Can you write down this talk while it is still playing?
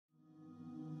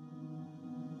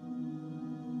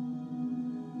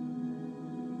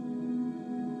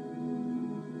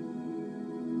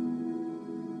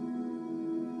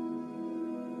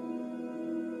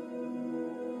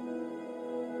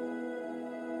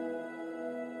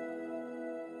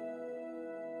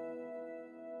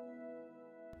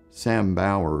Sam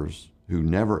Bowers, who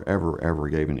never, ever, ever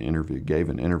gave an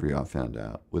interview, I found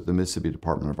out, with the Mississippi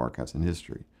Department of Archives and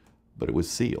History, but it was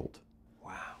sealed.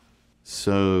 Wow.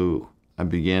 So I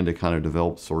began to kind of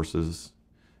develop sources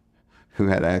who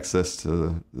had access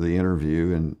to the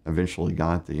interview and eventually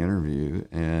got the interview.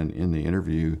 And in the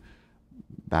interview,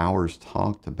 Bowers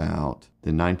talked about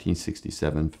the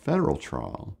 1967 federal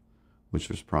trial, which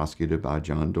was prosecuted by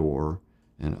John Doerr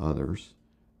and others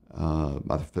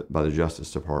by the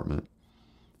Justice Department.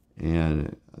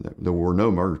 And there were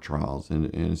no murder trials.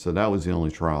 And so that was the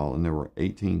only trial. And there were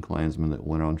 18 Klansmen that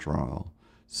went on trial.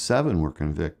 7 were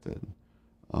convicted,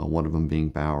 one of them being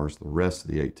Bowers. The rest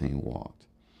of the 18 walked.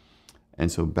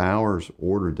 And so Bowers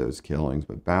ordered those killings,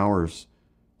 but Bowers,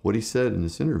 what he said in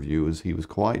this interview is he was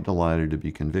quite delighted to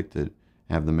be convicted,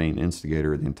 have the main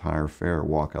instigator of the entire affair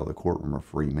walk out of the courtroom a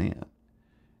free man.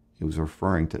 He was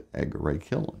referring to Edgar Ray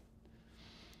Killen,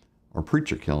 or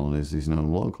Preacher Killen as he's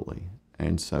known locally.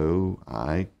 And so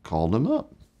I called him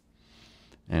up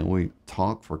and we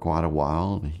talked for quite a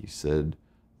while, and he said,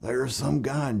 "There's some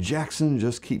guy in Jackson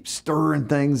just keeps stirring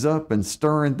things up and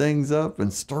stirring things up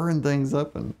and stirring things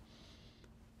up." And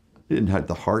I didn't have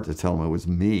the heart to tell him it was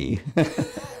me.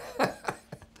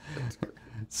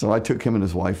 So I took him and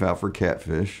his wife out for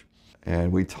catfish,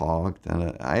 and we talked,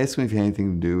 and I asked him if he had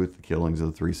anything to do with the killings of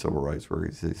the 3 civil rights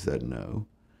workers. He said no.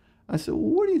 I said, "Well,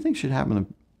 what do you think should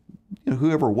happen to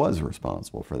whoever was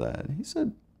responsible for that?" He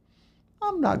said,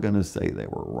 "I'm not going to say they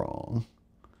were wrong."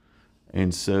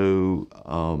 And so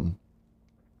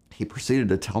he proceeded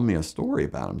to tell me a story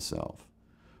about himself.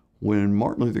 When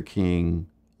Martin Luther King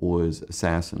was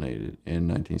assassinated in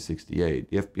 1968,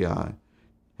 the FBI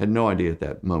had no idea at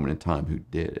that moment in time who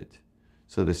did it.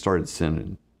 So they started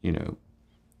sending,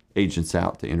 agents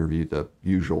out to interview the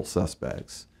usual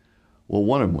suspects. Well,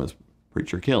 one of them was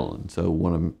Preacher Killen. So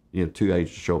one of them, 2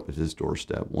 agents show up at his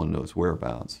doorstep, one knows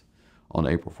whereabouts. On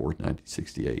April 4th,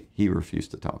 1968, he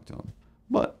refused to talk to him.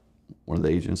 But one of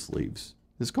the agents leaves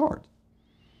his card.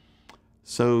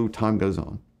 So time goes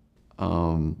on.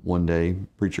 One day,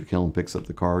 Preacher Killen picks up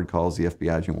the card, calls the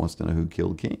FBI agent, wants to know who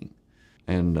killed King.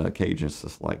 And agent's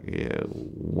just like, "Yeah,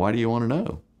 why do you want to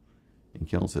know?" And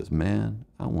Killen says, "Man,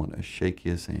 I want to shake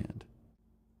his hand."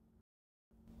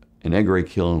 And Edgar Ray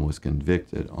Killen was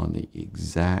convicted on the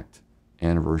exact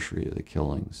anniversary of the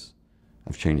killings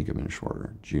of Cheney, Goodman, and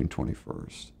Shorter, June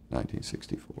 21st,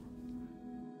 1964.